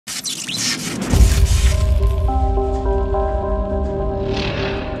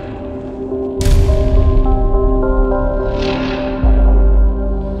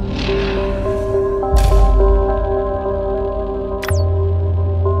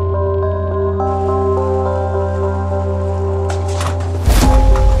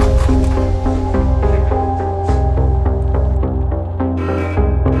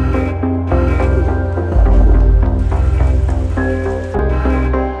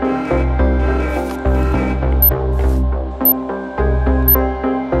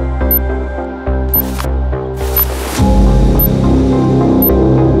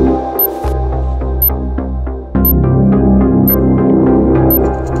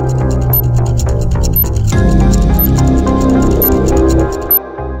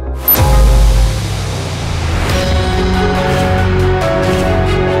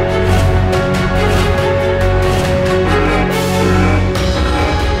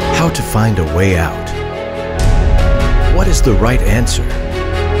to find a way out. What is the right answer?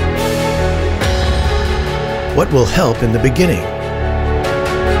 What will help in the beginning?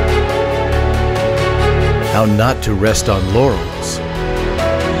 How not to rest on laurels.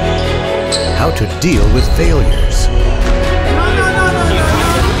 How to deal with failures.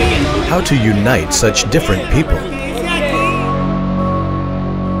 How to unite such different people.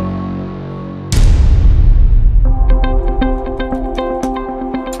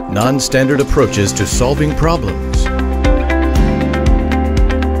 Non-standard approaches to solving problems.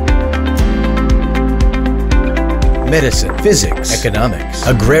 Medicine, physics, economics,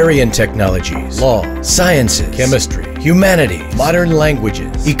 agrarian technologies, law, sciences, chemistry, humanity, modern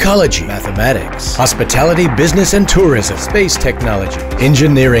languages, ecology, mathematics, hospitality, business and tourism, space technology,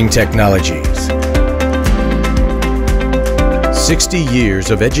 engineering technologies. 60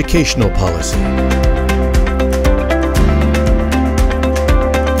 years of educational policy.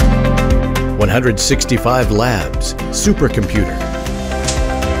 165 labs, supercomputer.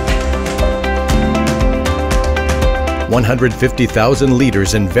 150,000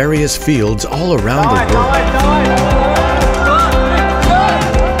 leaders in various fields all around the world.